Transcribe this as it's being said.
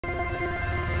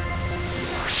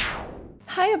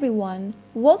Hi everyone,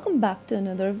 welcome back to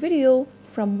another video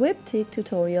from Webtech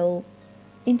Tutorial.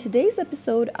 In today's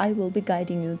episode, I will be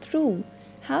guiding you through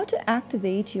how to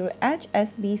activate your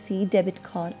HSBC debit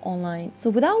card online. So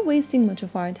without wasting much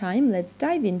of our time, let's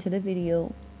dive into the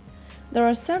video. There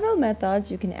are several methods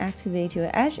you can activate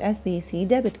your HSBC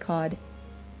debit card.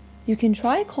 You can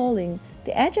try calling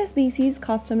the HSBC's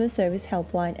customer service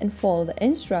helpline and follow the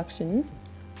instructions,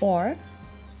 or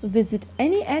visit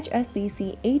any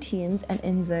HSBC ATMs and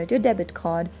insert your debit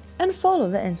card and follow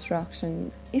the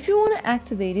instructions. If you want to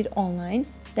activate it online,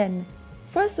 then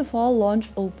first of all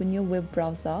open your web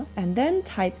browser and then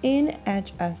type in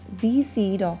hsbc.com,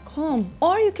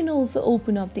 or you can also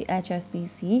open up the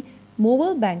HSBC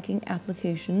mobile banking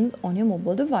applications on your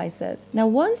mobile devices. Now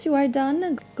once you are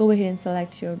done, go ahead and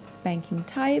select your banking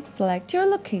type, select your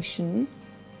location,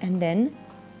 and then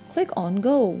click on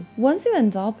Go. Once you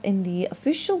end up in the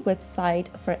official website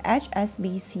for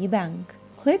HSBC Bank,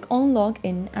 click on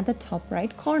Login at the top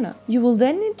right corner. You will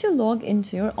then need to log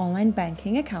into your online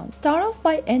banking account. Start off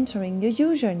by entering your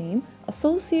username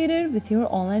associated with your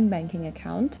online banking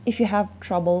account. If you have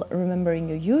trouble remembering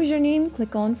your username,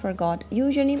 click on Forgot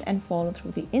Username and follow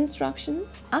through the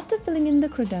instructions. After filling in the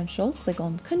credential, click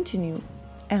on Continue,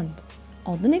 and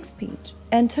on the next page,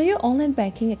 enter your online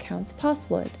banking account's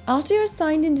password. After you're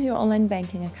signed into your online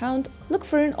banking account, look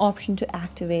for an option to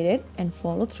activate it and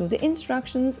follow through the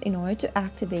instructions in order to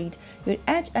activate your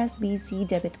HSBC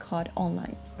debit card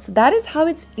online. So that is how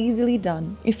it's easily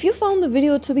done. If you found the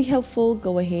video to be helpful,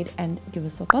 go ahead and give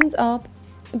us a thumbs up.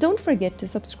 Don't forget to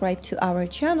subscribe to our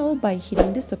channel by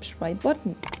hitting the subscribe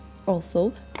button.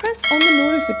 Also, press on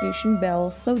the notification bell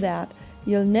so that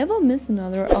you'll never miss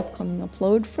another upcoming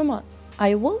upload from us.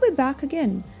 I will be back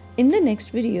again in the next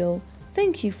video.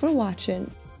 Thank you for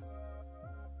watching.